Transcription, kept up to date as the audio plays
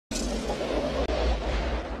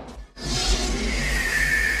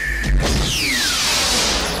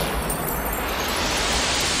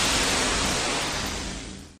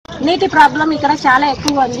నీటి ప్రాబ్లం ఇక్కడ చాలా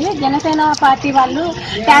ఎక్కువ ఉంది. జనసేన పార్టీ వాళ్ళు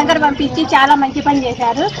ట్యాంకర్ పంపించి చాలా మంచి పని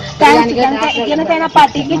చేశారు. జనసేన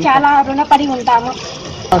పార్టీకి చాలా రుణపడి ఉంటాము.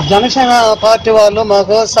 జనసేన పార్టీ వాళ్ళు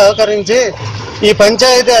మాకు సహకరించి ఈ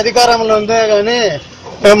పంచాయతీ అధికారంలో ఉందే గాని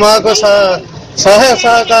మాకు సహాయ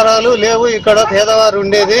సహకారాలు లేవు. ఇక్కడ పేదవారు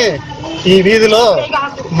ఉండేది ఈ వీధిలో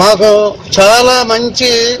మాకు చాలా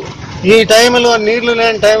మంచి ఈ టైంలో నీళ్లు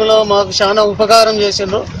లేని టైంలో మాకు చాలా ఉపకారం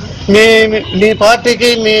చేసిండ్రు. మీ పార్టీకి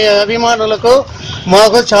మీ అభిమానులకు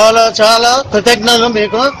మాకు చాలా చాలా కృతజ్ఞతలు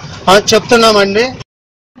మీకు చెప్తున్నామండి.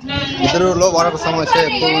 ఇద్దరులో వాటర్ సమస్య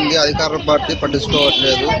ఎక్కువ ఉంది. అధికార పార్టీ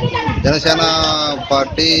పట్టించుకోవట్లేదు. జనసేన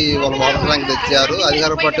పార్టీ వాళ్ళు వాటర్ ట్యాంక్ తెచ్చారు.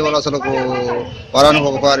 అధికార పార్టీ వాళ్ళు అసలు వారానికి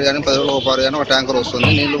ఒక పారి కానీ 10 రోజులకు ఒక పారి కానీ ఒక ట్యాంకర్ వస్తుంది.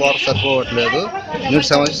 నీళ్లు వాటర్ సరిపోవట్లేదు. నీటి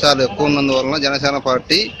సమస్య చాలా ఎక్కువ ఉన్నందువలన జనసేన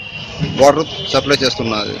పార్టీ వాటర్ సప్లై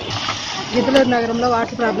చేస్తున్నది. గిద్దలూరు నగరంలో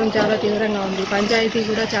వాటర్ ప్రాబ్లం చాలా తీవ్రంగా ఉంది. పంచాయతీ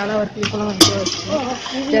కూడా చాలా వరకు విఫలమైపోవచ్చు.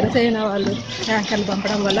 జనసేన వాళ్ళు ట్యాంకర్లు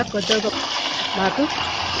పంపడం వల్ల కొద్దిగా మాకు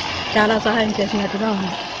చాలా సహాయం చేసినట్టుగా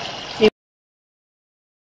ఉంది.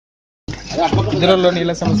 గిద్దలూరులో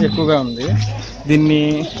నీళ్ళ సమస్య ఎక్కువగా ఉంది. దీన్ని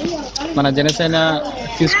మన జనసేన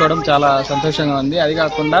తీసుకోవడం చాలా సంతోషంగా ఉంది. అది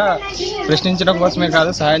కాకుండా ప్రశ్నించడం కోసమే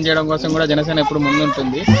కాదు, సహాయం చేయడం కోసం కూడా జనసేన ఎప్పుడు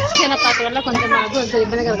ముందుంటుంది.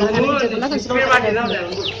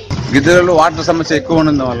 గిద్దలూరులో వాటర్ సమస్య ఎక్కువ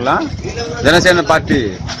ఉండడం వల్ల జనసేన పార్టీ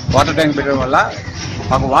వాటర్ ట్యాంక్ పెట్టడం వల్ల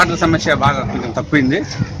మాకు వాటర్ సమస్య బాగా కొంచెం తప్పింది.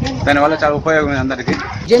 దానివల్ల చాలా ఉపయోగం అందరికీ.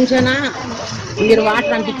 జనసేన మీరు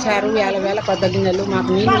వాటర్ పంపించారు, వేల కొత్త గిన్నెలు. మాకు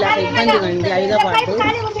నీళ్ళు లేక ఇబ్బందిగా ఉంది. 5వ వార్డు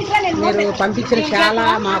మీరు పంపించిన చాలా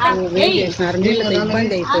మాకు వేలు చేసినారు. నీళ్ళతో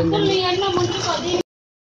ఇబ్బంది అయిపోయింది.